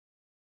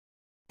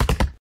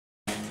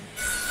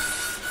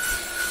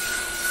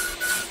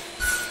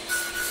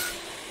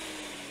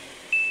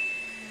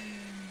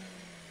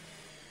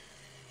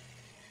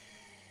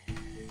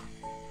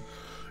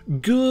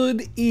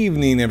Good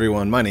evening,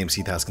 everyone. My name's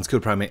Heath, Haskins,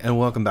 Code Primate, and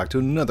welcome back to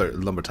another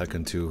Lumber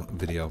Tycoon 2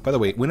 video. By the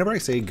way, whenever I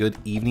say good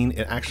evening,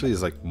 it actually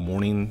is like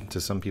morning to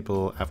some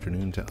people,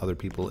 afternoon to other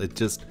people. It's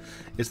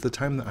the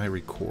time that I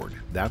record.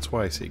 That's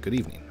why I say good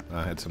evening.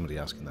 I had somebody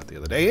asking that the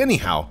other day.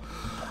 Anyhow,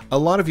 a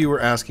lot of you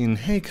were asking,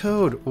 hey,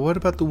 Code, what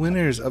about the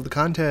winners of the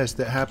contest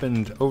that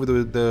happened over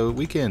the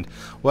weekend?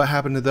 What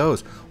happened to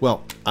those?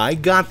 Well, I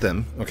got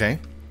them, okay?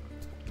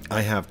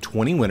 I have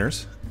 20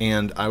 winners,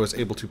 and I was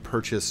able to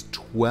purchase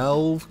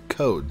 12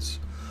 codes.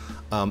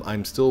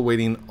 I'm still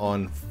waiting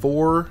on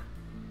 4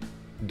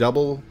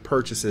 double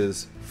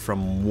purchases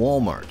from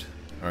Walmart.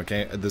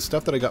 Okay, the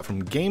stuff that I got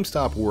from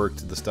GameStop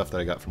worked. The stuff that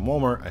I got from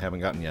Walmart, I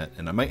haven't gotten yet,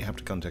 and I might have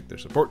to contact their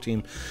support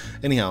team.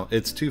 Anyhow,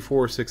 it's 2,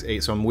 4, 6,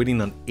 8, so I'm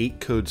waiting on 8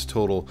 codes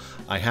total.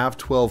 I have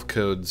 12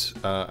 codes.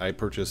 I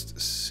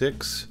purchased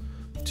 6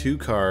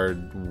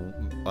 2-card.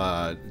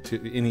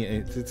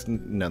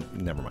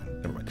 Never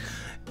mind.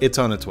 It's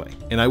on its way,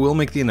 and I will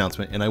make the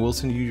announcement, and I will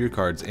send you your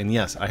cards. And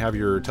yes, I have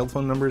your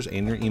telephone numbers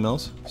and your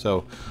emails,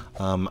 so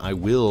I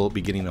will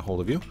be getting a hold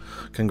of you.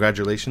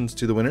 Congratulations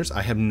to the winners.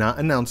 I have not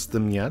announced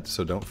them yet,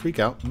 so don't freak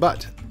out.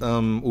 But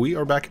we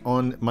are back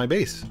on my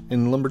base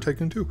in Lumber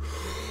Tycoon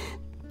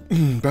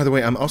 2. By the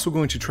way, I'm also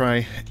going to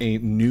try a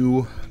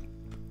new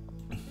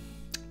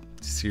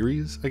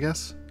series, I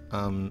guess.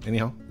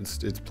 Anyhow,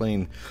 it's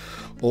playing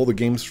all the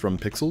games from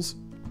Pixels.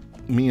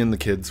 Me and the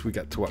kids, we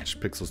got to watch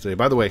Pixels today.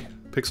 By the way,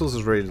 Pixels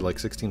is rated like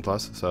 16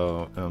 plus,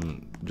 so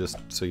just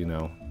so you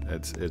know,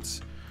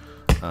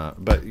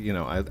 but you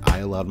know, I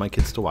allowed my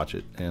kids to watch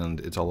it,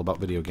 and it's all about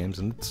video games,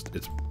 and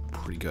it's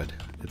pretty good.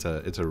 It's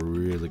a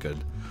really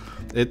good.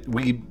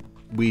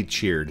 We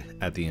cheered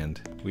at the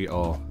end. We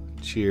all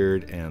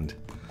cheered and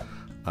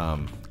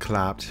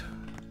clapped.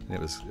 It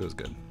was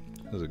good.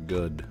 It was a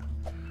good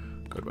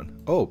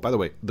one. Oh, by the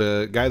way,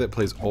 the guy that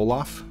plays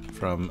Olaf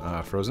from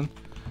Frozen,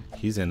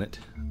 he's in it.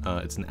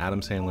 It's an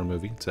Adam Sandler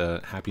movie. It's a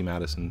Happy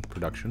Madison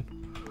production.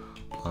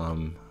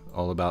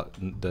 All about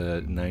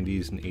the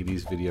 90s and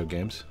 80s video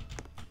games.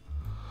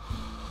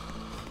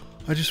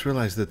 I just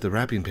realized that the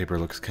wrapping paper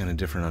looks kind of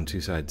different on 2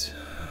 sides.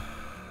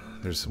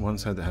 There's one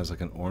side that has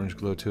like an orange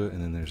glow to it,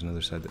 and then there's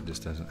another side that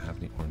just doesn't have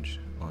any orange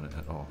on it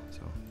at all.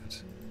 So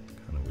it's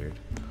kind of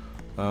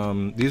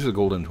weird. These are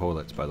golden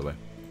toilets, by the way.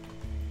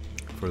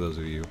 For those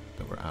of you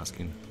that were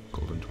asking,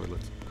 golden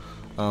toilets.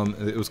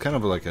 It was kind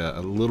of like a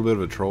little bit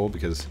of a troll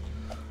because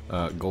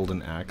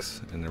golden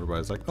axe, and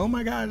everybody's like, oh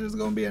my god, there's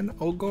gonna be an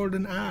old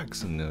golden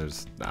axe, and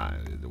there's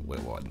it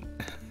wasn't.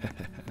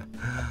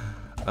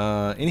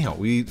 Anyhow,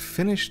 we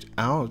finished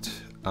out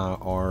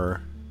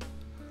our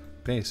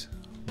base.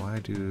 Why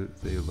do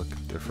they look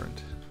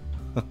different?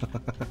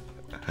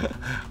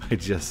 I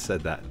just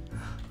said that.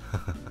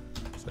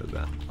 Said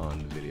that on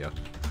the video.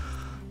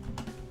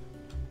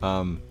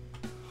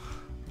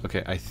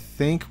 Okay, I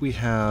think we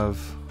have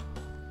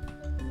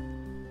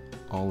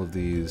all of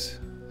these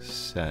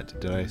set.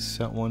 Did I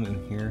set one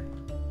in here?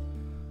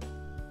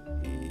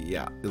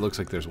 Yeah, it looks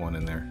like there's one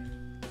in there.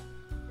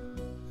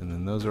 And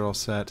then those are all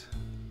set.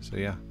 So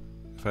yeah,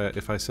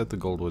 if I set the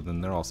gold wood, then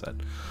they're all set.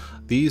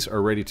 These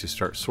are ready to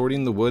start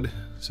sorting the wood,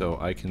 so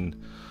I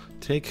can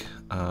take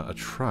a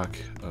truck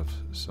of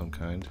some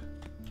kind.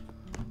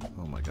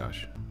 Oh my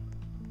gosh.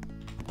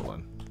 Hold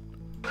on.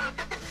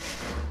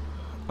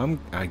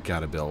 I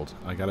gotta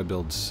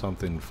build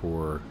something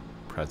for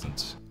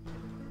presents,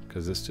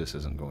 because this just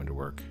isn't going to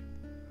work.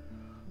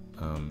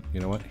 You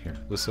know what? Here,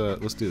 let's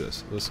do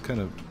this. Let's kind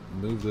of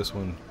move this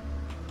one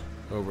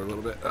over a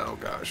little bit. Oh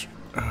gosh.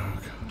 Oh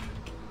god.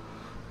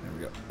 There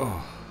we go.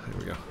 Oh, there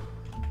we go.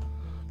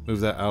 Move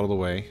that out of the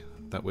way.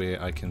 That way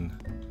I can.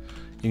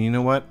 And you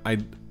know what? I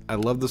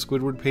love the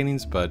Squidward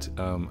paintings, but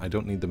I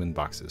don't need them in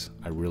boxes.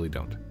 I really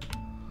don't.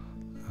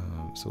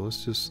 So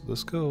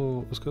let's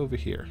go over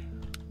here.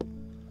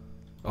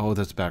 Oh,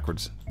 that's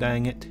backwards.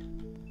 Dang it.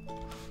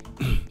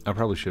 I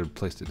probably should have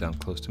placed it down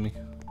close to me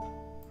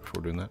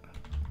before doing that.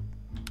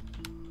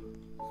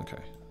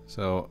 Okay,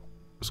 so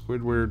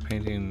Squidward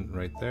painting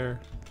right there,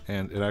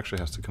 and it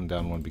actually has to come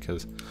down one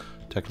because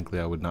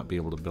technically I would not be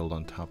able to build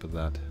on top of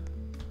that.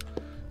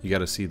 You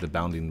gotta see the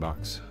bounding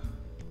box.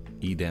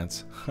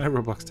 E-dance. Hi,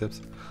 Roblox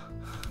tips.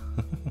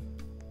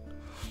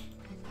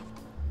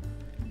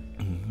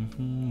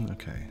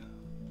 Okay,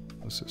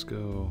 let's just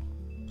go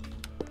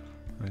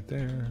right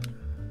there.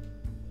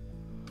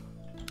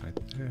 Right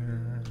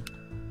there,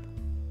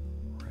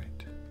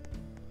 right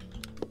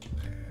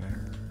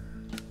there,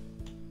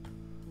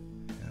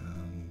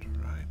 and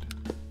right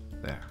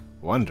there.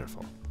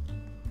 Wonderful.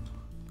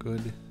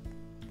 Good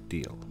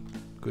deal.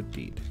 Good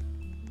deed.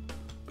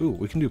 Ooh,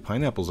 we can do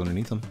pineapples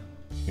underneath them.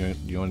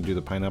 You want to do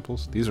the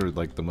pineapples? These are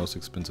like the most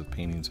expensive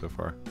paintings so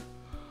far.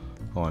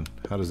 Hold on,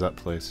 how does that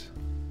place?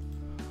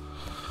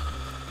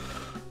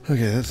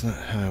 Okay, that's not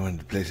how I wanted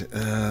to place it.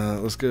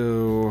 Let's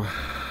go.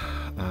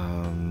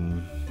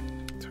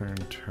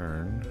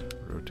 Turn,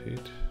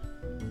 rotate,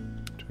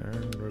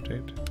 turn,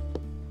 rotate.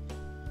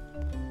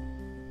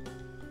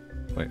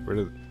 Wait, where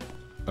did?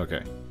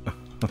 Okay.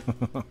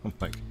 I'm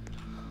like,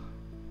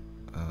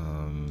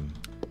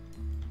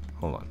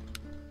 Hold on.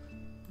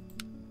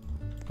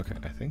 Okay,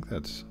 I think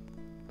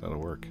that'll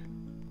work.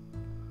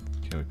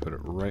 Can we put it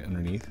right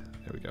underneath?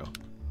 There we go.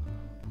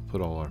 Put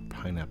all our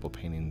pineapple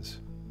paintings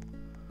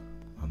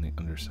on the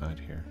underside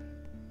here.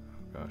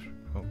 Oh gosh.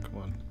 Oh, come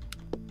on.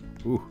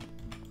 Ooh.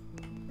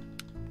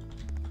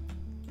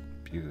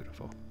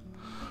 Beautiful.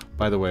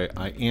 By the way,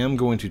 I am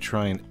going to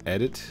try and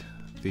edit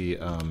the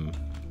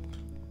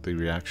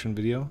reaction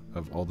video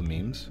of all the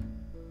memes.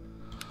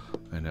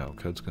 I know,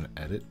 Code's gonna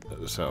edit,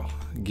 so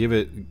give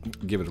it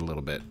a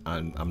little bit.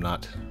 I'm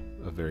not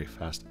a very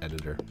fast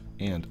editor,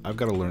 and I've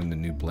got to learn the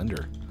new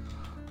Blender.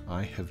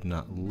 I have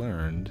not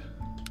learned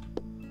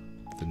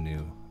the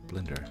new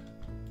Blender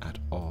at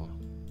all.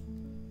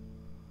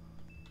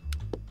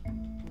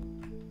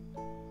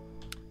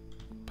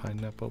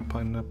 Pineapple,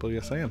 pineapple,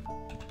 yes I am.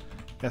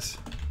 Yes,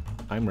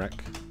 I'm Rec.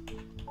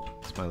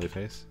 Smiley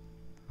face.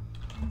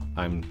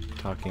 I'm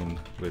talking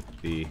with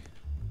the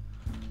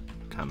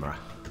camera.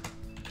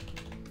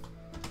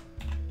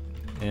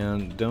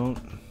 And don't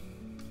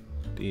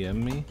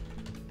DM me,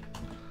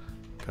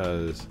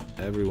 because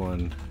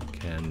everyone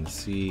can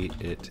see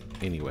it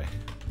anyway.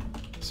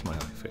 Smiley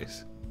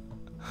face.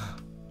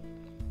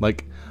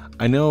 Like,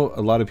 I know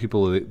a lot of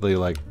people, they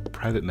like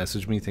private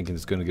message me thinking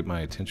it's going to get my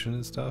attention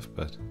and stuff,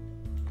 but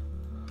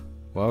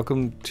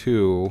welcome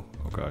to,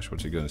 oh gosh,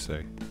 what's he going to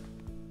say?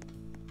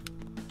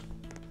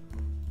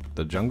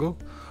 The jungle?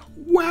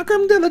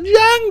 Welcome to the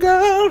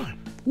jungle!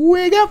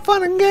 We got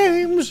fun and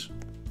games!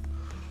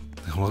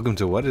 Welcome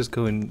to what is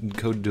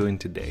Code doing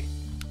today?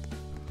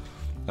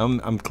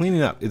 I'm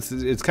cleaning up.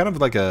 It's kind of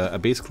like a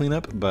base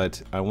cleanup,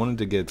 but I wanted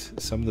to get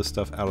some of the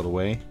stuff out of the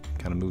way,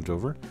 kind of moved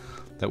over.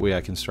 That way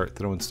I can start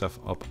throwing stuff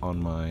up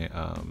on my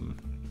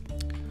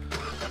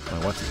my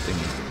what's it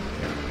thingy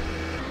here.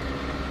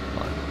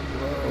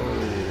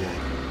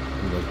 Whoa!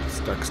 I'm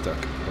like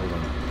stuck. Hold on.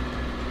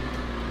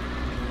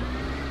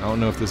 I don't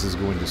know if this is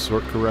going to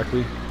sort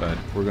correctly, but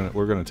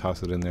we're gonna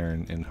toss it in there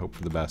and hope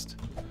for the best.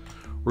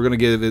 We're gonna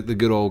give it the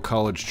good old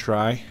college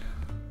try.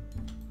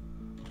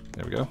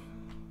 There we go.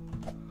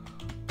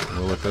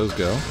 We'll let those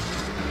go.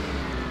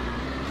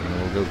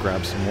 And we'll go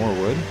grab some more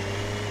wood.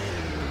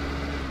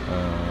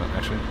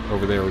 Actually,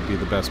 over there would be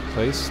the best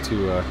place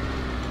to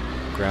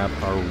grab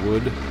our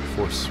wood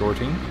for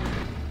sorting.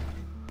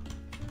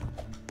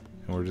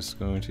 And we're just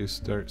going to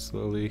start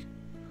slowly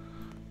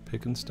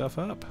picking stuff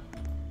up.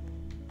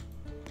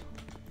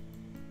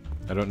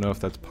 I don't know if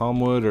that's palm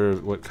wood or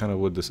what kind of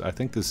wood this. I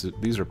think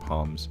these are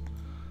palms.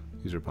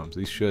 These are palms.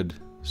 These should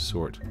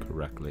sort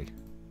correctly.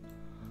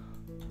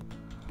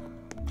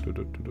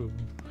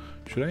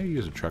 Should I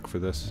use a truck for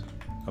this?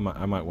 I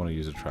might want to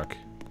use a truck.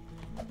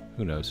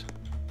 Who knows?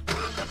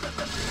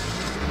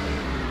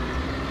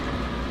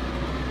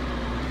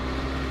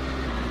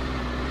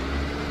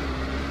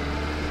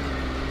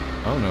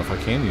 I don't know if I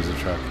can use a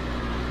truck.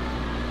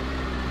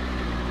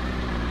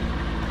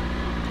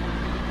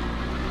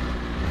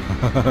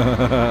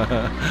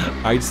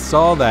 I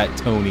saw that,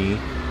 Tony.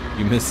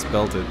 You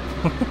misspelt it.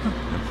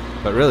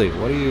 But really,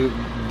 what are you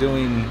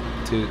doing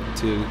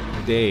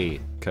today,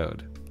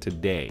 Code?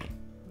 Today.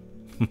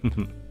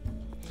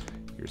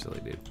 You're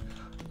silly, dude.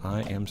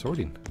 I am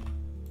sorting.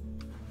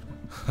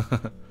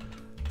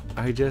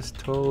 I just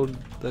told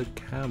the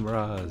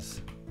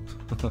cameras.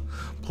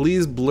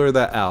 Please blur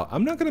that out.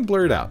 I'm not going to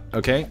blur it out,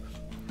 okay?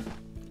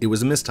 It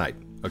was a mistype,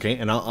 okay?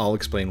 And I'll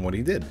explain what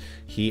he did.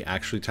 He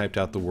actually typed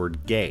out the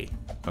word gay,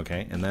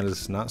 okay? And that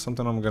is not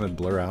something I'm going to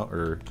blur out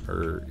or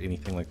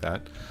anything like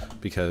that,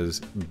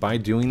 because by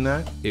doing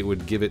that, it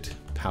would give it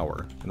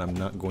power, and I'm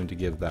not going to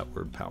give that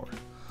word power.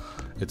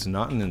 It's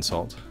not an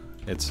insult.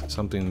 It's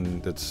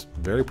something that's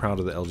very proud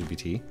of the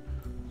LGBT,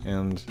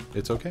 and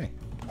it's okay.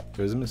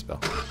 It was a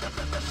misspell.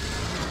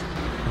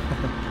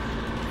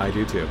 I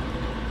do too.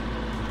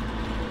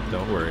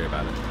 Don't worry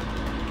about it.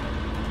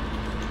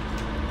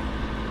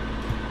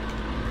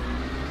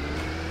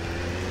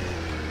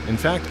 In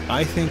fact,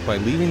 I think by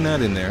leaving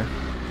that in there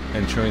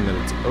and showing that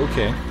it's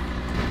okay,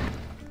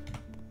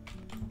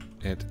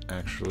 it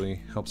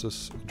actually helps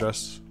us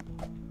address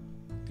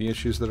the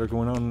issues that are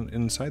going on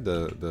inside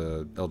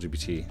the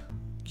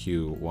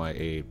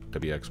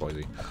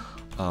LGBTQYAWXYZ.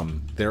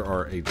 There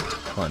are a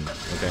ton,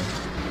 okay?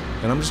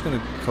 And I'm just going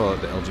to call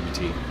it the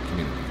LGBT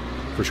community,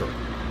 for sure.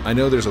 I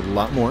know there's a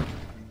lot more,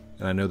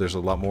 and I know there's a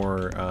lot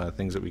more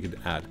things that we could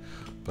add,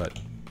 but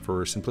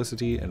for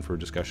simplicity and for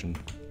discussion,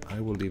 I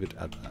will leave it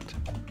at that.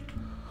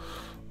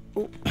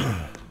 Oh.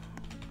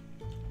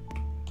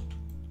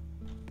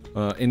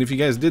 And if you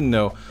guys didn't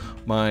know,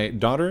 my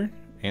daughter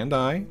and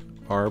I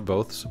are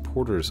both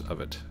supporters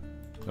of it,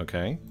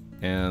 okay?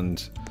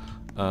 And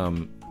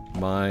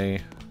my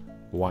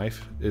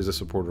wife is a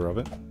supporter of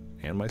it,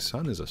 and my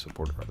son is a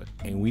supporter of it,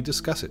 and we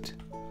discuss it.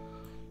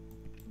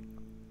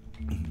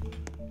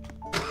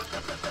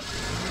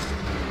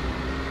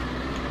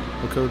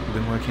 Okay,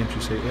 then why can't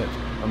you say it?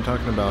 I'm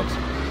talking about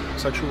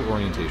sexual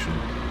orientation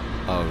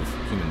of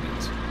human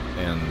beings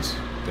and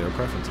their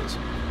preferences,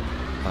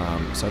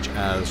 such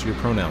as your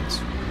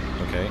pronouns,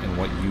 okay, and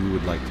what you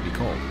would like to be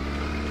called.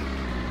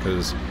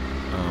 Because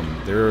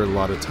there are a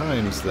lot of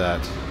times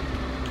that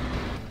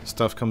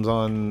stuff comes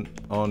on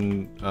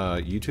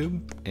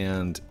YouTube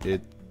and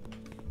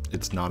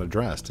it's not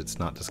addressed, it's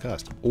not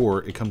discussed,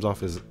 or it comes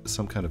off as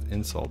some kind of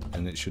insult,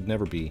 and it should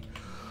never be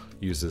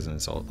used as an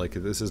insult. Like,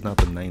 this is not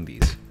the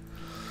 90s.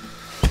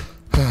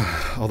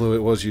 Although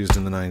it was used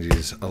in the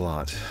 90s a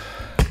lot.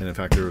 And in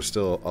fact, there were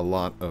still a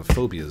lot of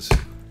phobias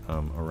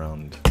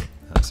around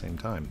that same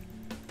time.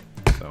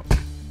 So,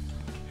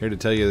 here to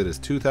tell you that it's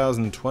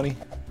 2020,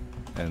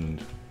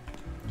 and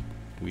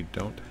we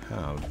don't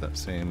have that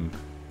same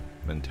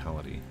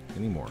mentality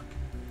anymore.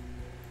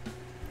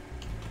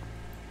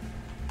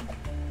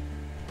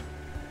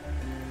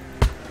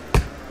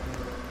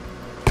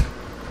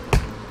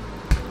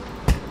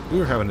 We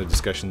were having a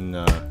discussion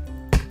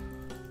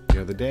the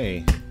other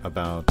day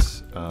about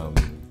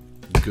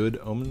good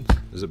omens.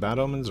 Is it bad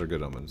omens or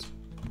good omens?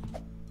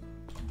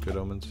 Good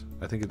omens.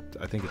 I think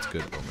it's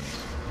good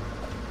omens.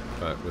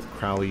 But with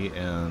Crowley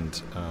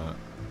and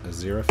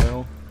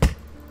Aziraphale,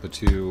 the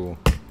two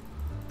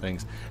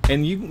things,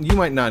 and you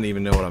might not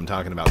even know what I'm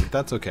talking about, but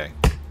that's okay.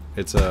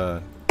 It's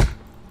a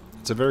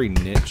very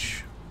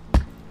niche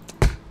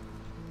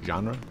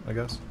genre, I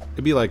guess.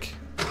 It'd be like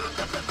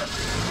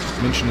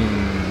mentioning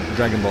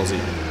Dragon Ball Z.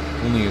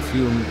 Only a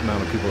few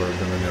amount of people are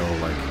going to know,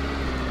 like,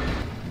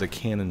 the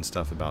canon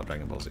stuff about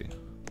Dragon Ball Z.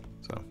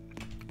 So,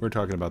 we're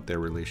talking about their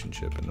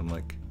relationship, and I'm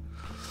like,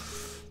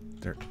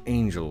 they're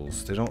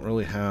angels. They don't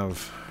really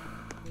have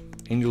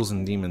angels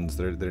and demons.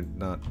 They're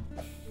not.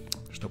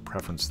 There's no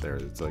preference there.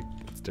 It's like,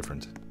 it's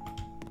different.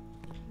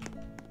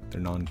 They're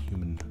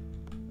non-human.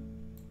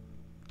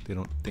 They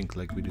don't think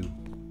like we do,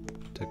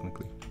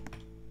 technically.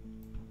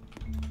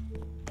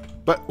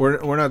 But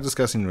we're not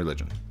discussing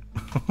religion.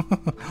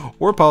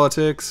 Or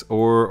politics,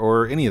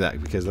 or any of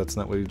that, because that's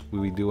not what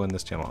we do on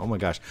this channel. Oh my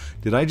gosh,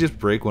 did I just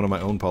break one of my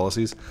own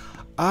policies?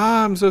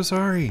 I'm so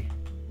sorry.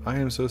 I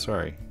am so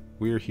sorry.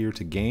 We are here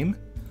to game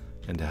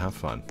and to have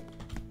fun.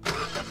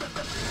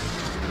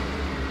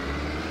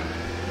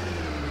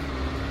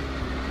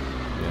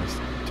 Yes,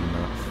 do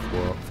not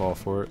fall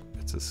for it.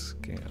 It's a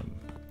scam.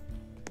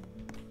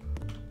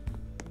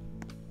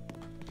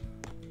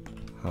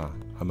 Huh,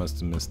 I must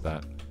have missed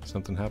that.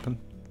 Something happened?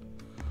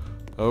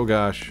 Oh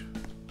gosh.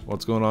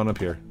 What's going on up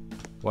here?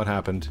 What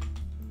happened?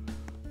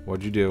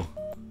 What'd you do?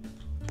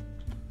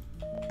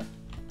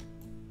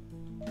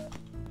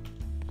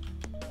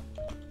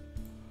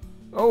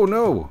 Oh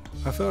no!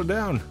 I fell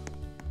down!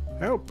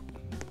 Help!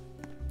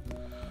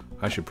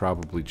 I should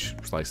probably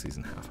slice these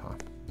in half, huh?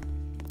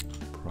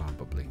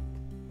 Probably.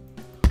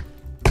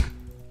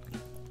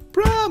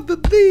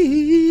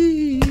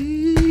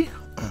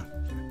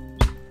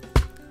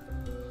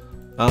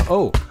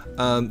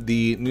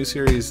 The new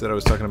series that I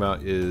was talking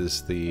about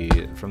is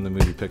from the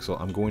movie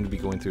Pixel. I'm going to be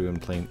going through and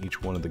playing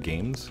each one of the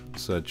games,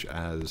 such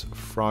as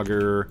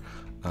Frogger,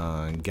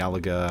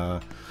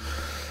 Galaga,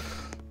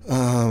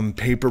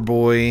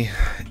 Paperboy,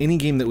 any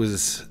game that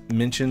was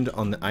mentioned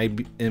on the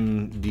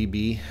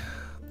IMDb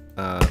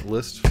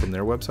list from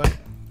their website.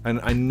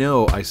 And I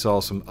know I saw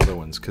some other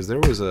ones, because there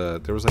was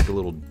like a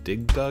little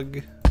Dig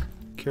Dug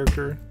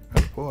character.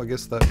 Well, I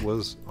guess that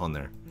was on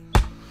there.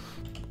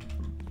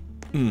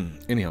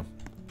 Anyhow,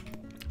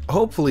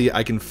 hopefully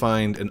I can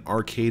find an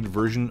arcade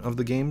version of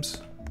the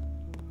games,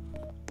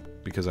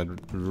 because I'd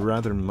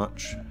rather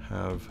much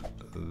have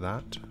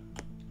that.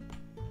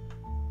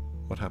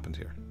 What happened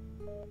here?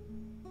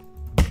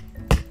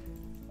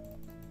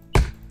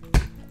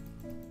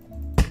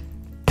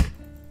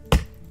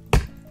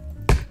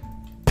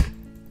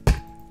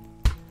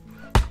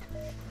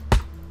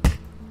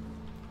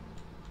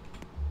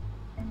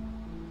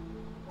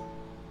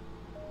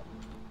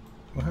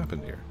 What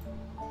happened here?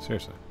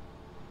 Seriously.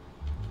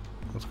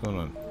 What's going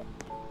on?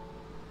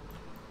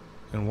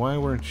 And why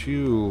weren't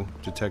you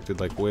detected,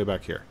 like, way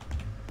back here?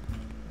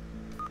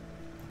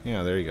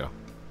 Yeah, there you go.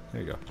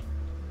 There you go.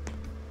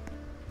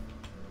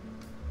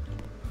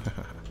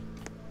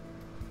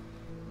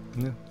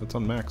 Yeah, that's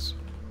on max.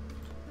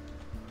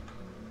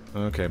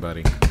 Okay,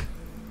 buddy.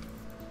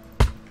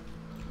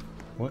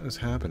 What is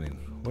happening?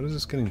 What is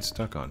this getting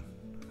stuck on?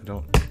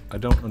 I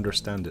don't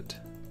understand it.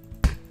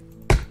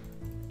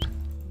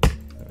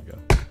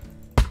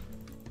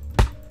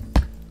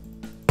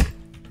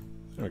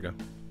 There we go.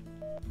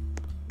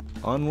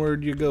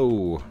 Onward you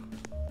go.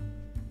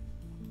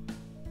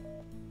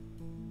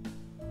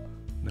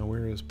 Now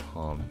where is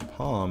Palm?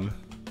 Palm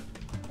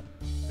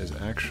is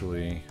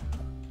actually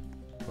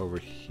over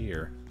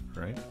here,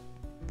 right?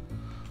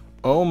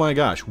 Oh my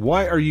gosh,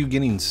 why are you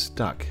getting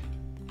stuck?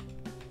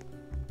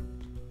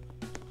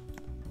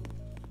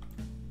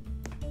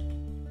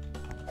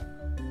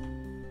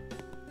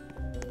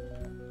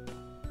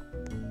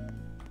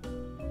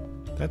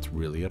 That's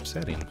really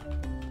upsetting.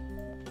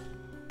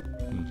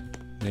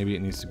 Maybe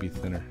it needs to be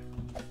thinner.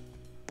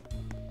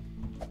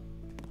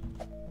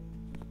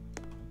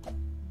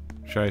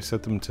 Should I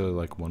set them to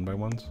like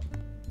 1x1s?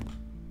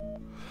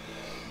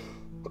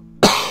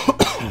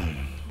 I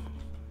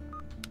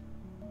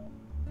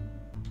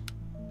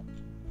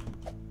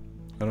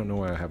don't know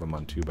why I have them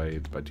on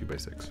 2x8 by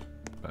 2x6,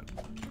 but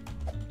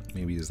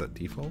Maybe is that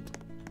default?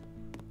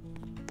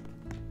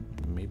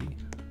 Maybe.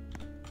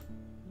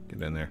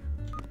 Get in there.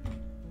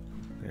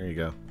 There you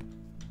go.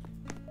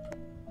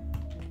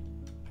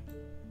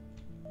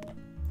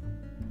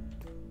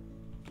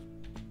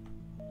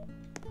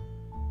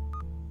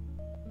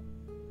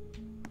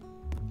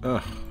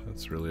 Ugh,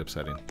 that's really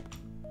upsetting.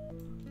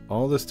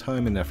 All this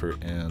time and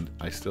effort, and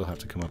I still have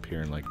to come up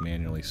here and like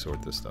manually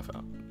sort this stuff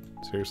out.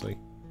 Seriously?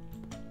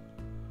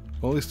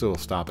 Well, at least it'll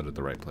stop it at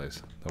the right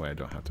place. That way I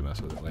don't have to mess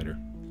with it later.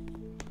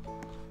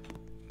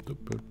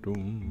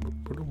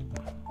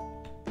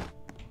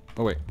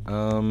 Oh wait,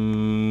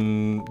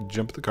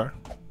 jump the car.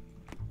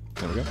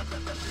 There we go.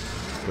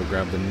 Go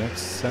grab the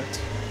next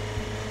set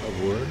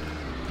of wood.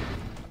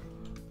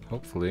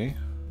 Hopefully.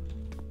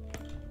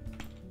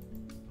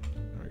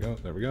 There we go,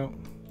 there we go.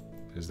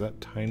 Is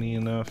that tiny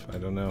enough? I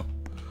don't know.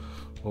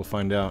 We'll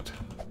find out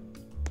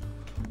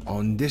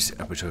on this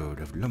episode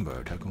of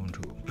Lumber Tycoon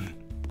 2.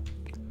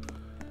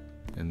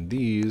 And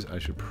these I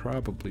should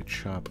probably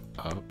chop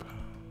up.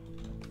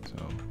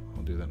 So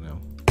I'll do that now.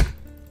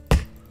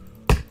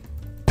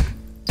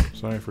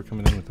 Sorry for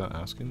coming in without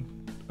asking.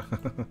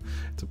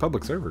 It's a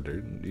public server,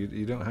 dude.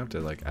 You don't have to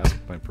like ask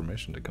my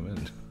permission to come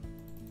in.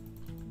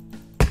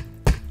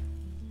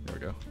 There we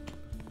go.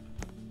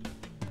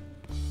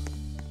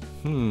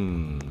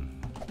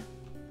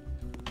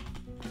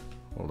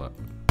 Hold up.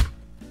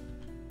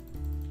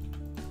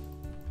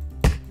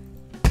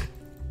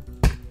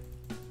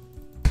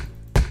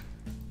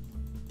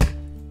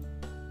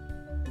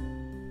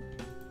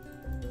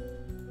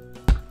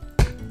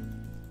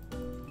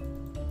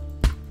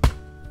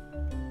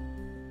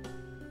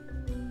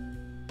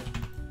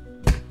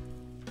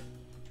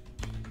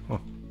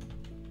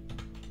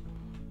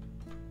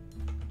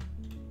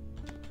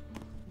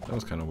 That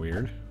was kind of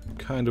weird.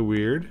 Kind of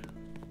weird.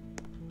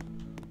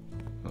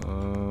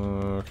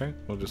 Okay,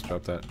 we'll just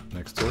drop that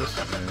next to us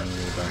and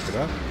we'll back it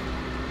up.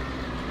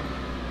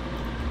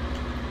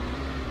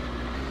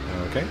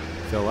 Okay,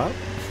 fill out.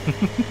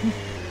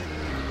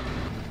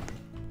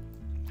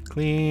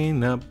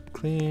 Clean up,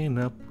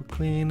 we're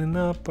cleaning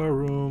up our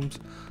rooms.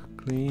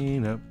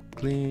 Clean up,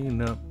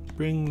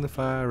 bring the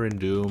fire and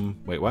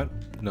doom. Wait, what?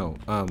 No,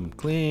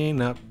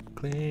 clean up,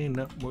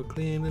 we're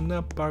cleaning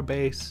up our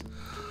base.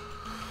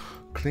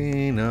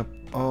 Clean up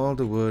all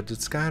the wood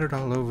that's scattered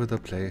all over the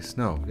place.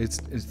 No,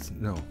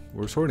 no,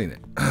 we're sorting it.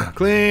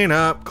 Clean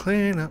up.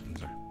 I'm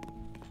sorry.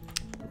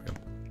 There we go.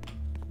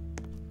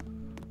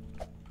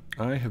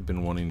 I have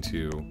been wanting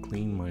to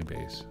clean my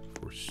base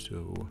for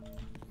so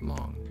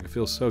long. It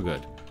feels so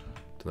good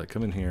to like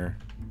come in here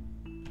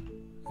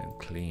and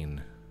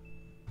clean.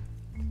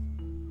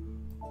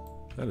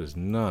 That is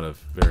not a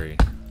very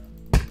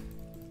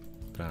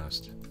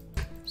fast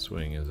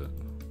swing, is it?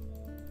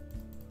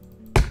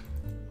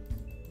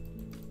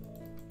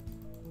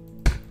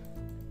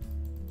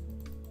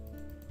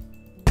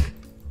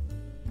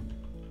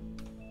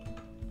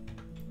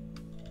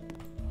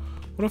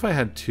 What if I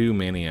had two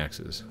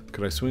maniaxes?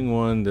 Could I swing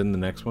one, then the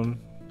next one?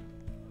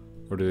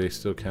 Or do they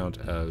still count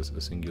as a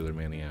singular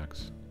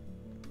maniax?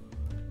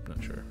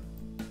 Not sure.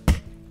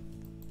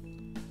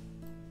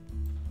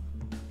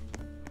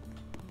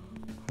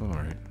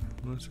 Alright,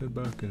 let's head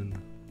back and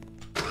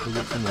go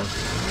get some more.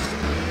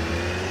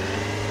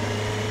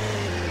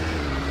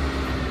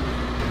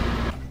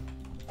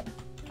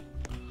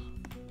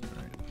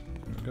 Alright,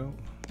 there we go.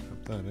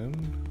 Drop that in.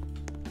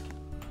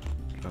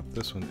 Drop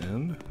this one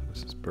in.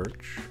 This is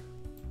birch.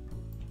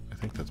 I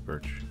think that's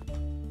birch.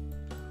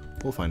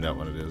 We'll find out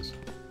what it is.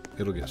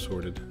 It'll get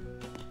sorted.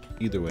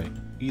 Either way.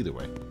 Either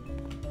way.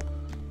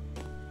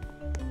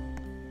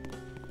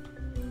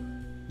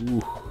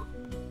 Ooh.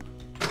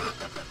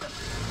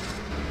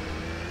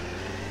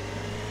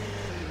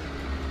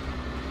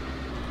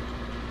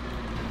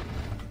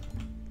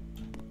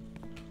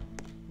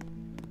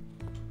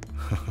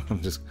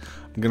 I'm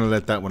gonna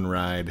let that one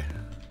ride.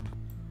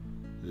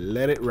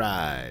 Let it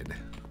ride.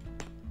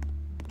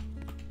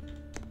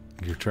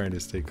 You're trying to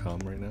stay calm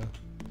right now?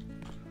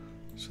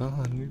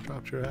 Sean, you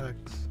dropped your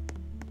axe.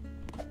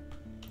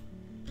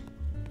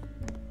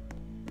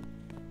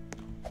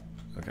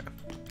 Okay.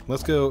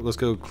 Let's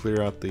go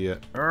clear out the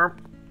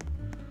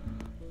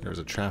there's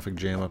a traffic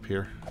jam up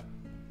here.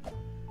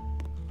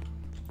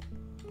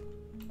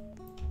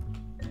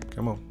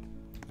 Come on.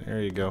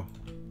 There you go.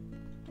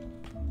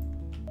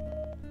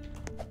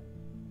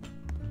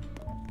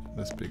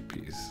 This big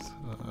piece.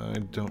 I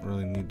don't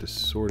really need to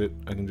sort it.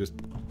 I can just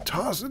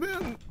toss it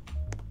in.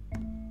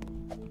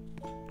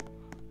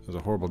 That was a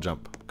horrible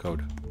jump,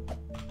 Code.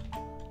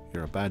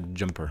 You're a bad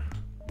jumper.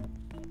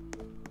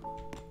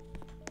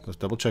 Let's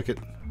double check it.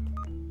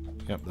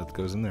 Yep, that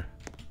goes in there.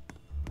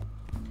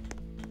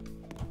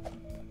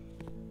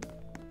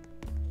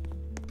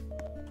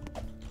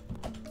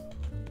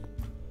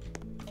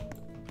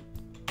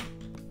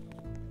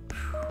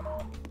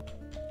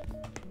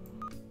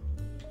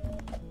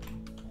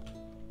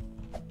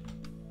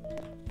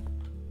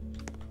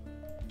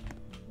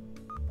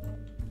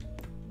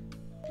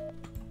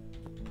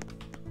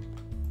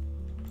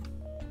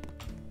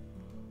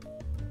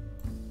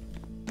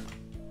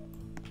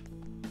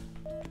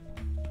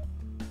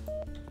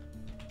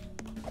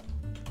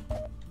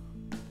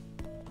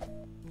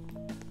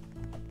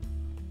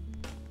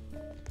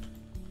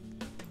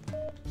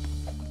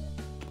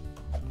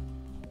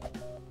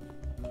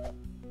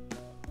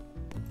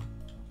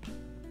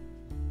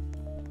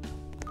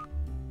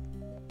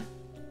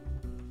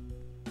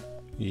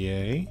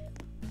 Yay.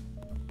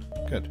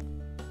 Good.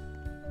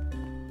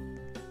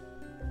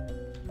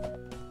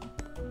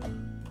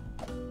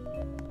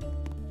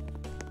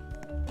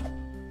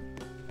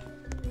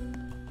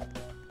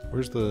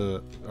 Where's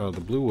the... oh,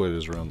 the blue wood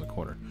is around the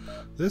corner.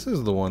 This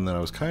is the one that I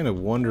was kind of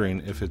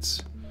wondering if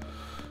it's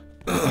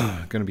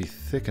going to be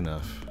thick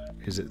enough.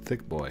 Is it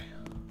thick, boy?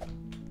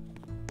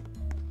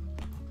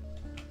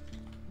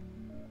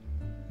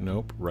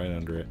 Nope, right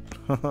under it.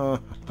 Oh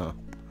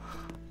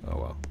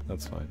well,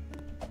 that's fine.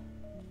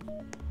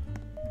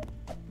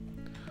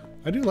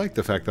 I do like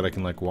the fact that I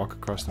can like walk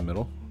across the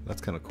middle. That's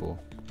kind of cool.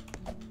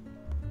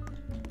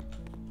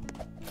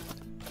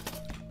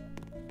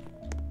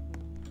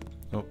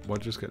 Oh, what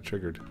just got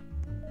triggered?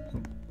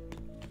 Oh.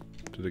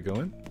 Did it go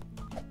in?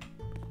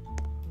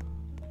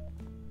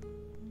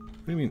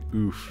 What do you mean,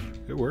 oof?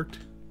 It worked.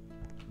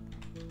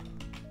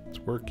 It's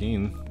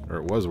working. Or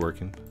it was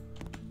working.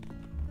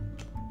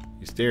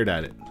 You stared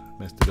at it.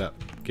 Messed it up.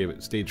 Gave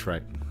it stage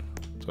fright.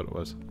 That's what it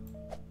was.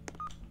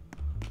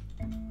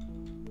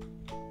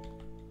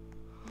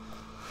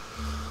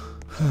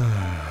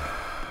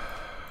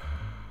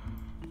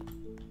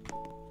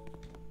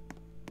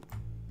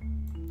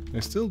 They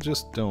still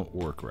just don't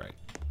work right.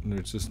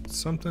 There's just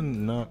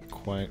something not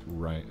quite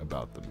right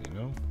about them, you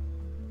know?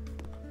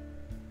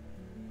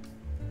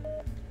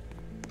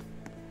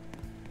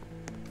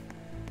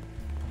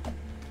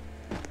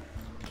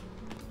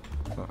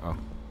 Uh-oh.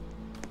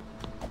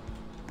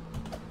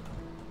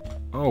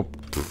 Oh,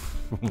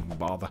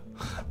 bother.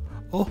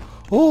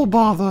 Oh,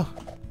 bother.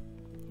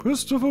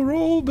 Christopher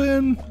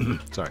Robin.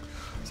 Sorry.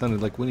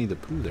 Sounded like Winnie the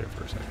Pooh there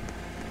for a second.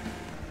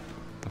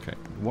 Okay,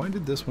 why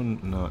did this one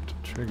not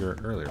trigger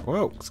earlier?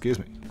 Whoa, excuse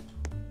me.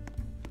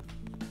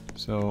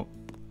 So,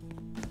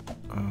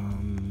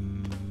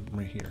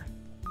 right here.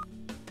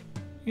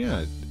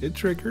 Yeah, it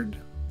triggered.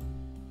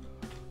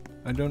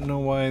 I don't know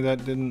why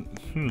that didn't...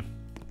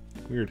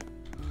 Weird.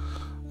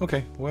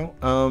 Okay, well,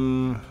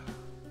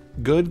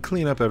 good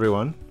cleanup,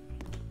 everyone.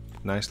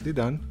 Nicely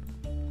done.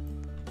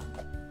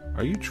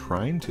 Are you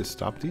trying to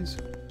stop these?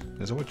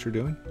 Is that what you're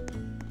doing?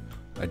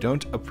 I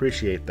don't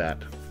appreciate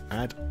that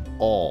at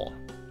all.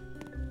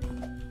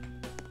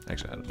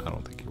 Actually, I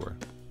don't think you were.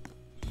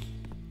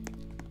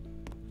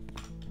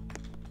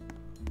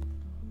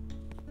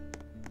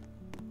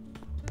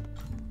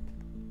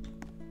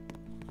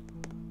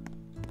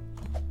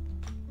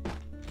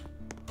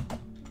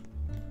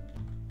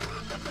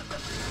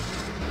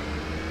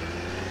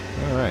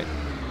 All right.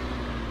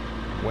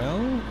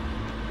 Well,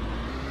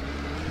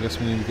 I guess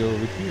we need to go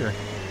over here.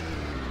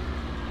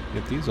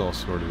 Get these all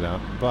sorted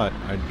out, but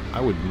I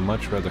would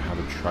much rather have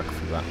a truck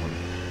for that one.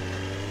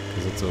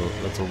 Because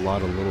that's a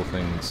lot of little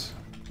things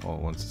all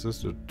at once. Is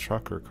this a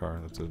truck or a car?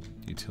 That's a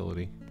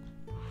utility.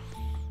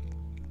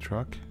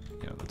 Truck?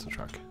 Yeah, that's a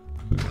truck.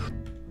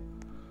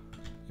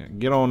 Yeah,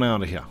 get on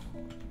out of here.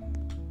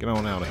 Get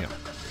on out of here.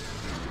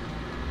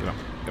 Get on,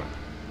 get on.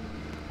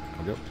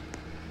 I'll go.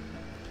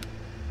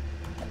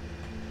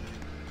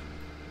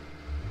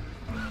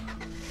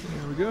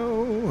 There we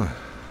go.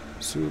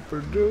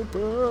 Super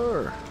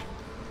duper.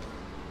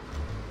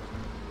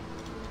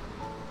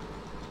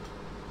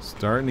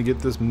 Starting to get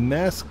this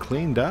mess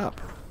cleaned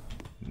up.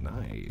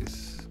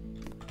 Nice.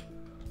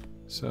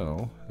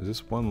 So, is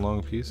this one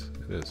long piece?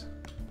 It is.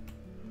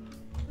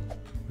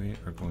 We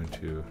are going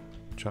to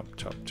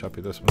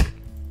choppy this one.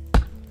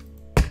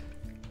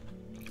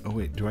 Oh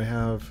wait, do I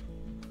have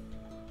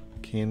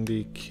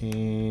candy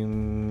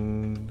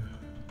cane?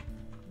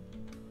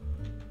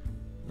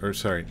 Or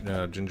sorry,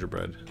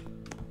 gingerbread.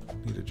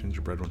 Need a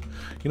gingerbread one.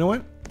 You know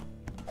what?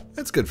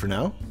 That's good for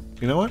now.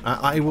 You know what?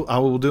 I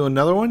will do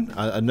another one,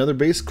 another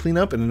base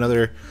cleanup, and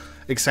another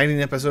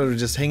exciting episode of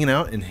just hanging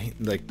out and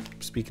like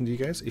speaking to you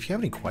guys. If you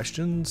have any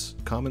questions,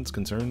 comments,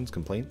 concerns,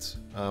 complaints,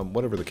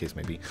 whatever the case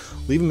may be,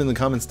 leave them in the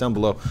comments down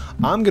below.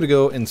 I'm gonna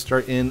go and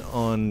start in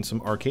on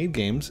some arcade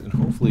games and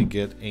hopefully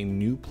get a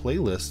new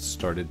playlist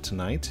started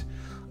tonight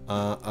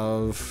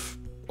of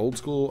old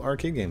school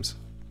arcade games.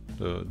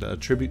 So a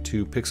tribute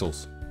to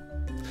Pixels.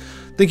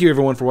 Thank you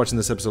everyone for watching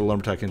this episode of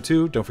Lumber Tycoon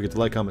 2. Don't forget to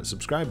like, comment,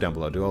 subscribe down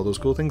below. Do all those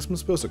cool things I'm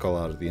supposed to call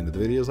out at the end of the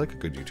videos like a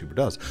good YouTuber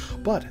does.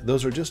 But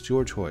those are just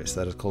your choice.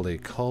 That is called a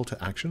call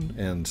to action,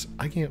 and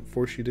I can't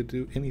force you to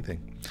do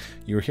anything.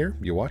 You were here,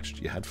 you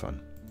watched, you had fun.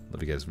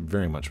 Love you guys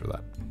very much for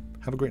that.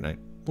 Have a great night.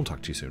 We'll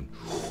talk to you soon.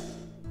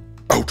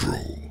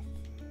 Outro.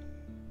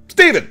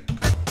 Steven!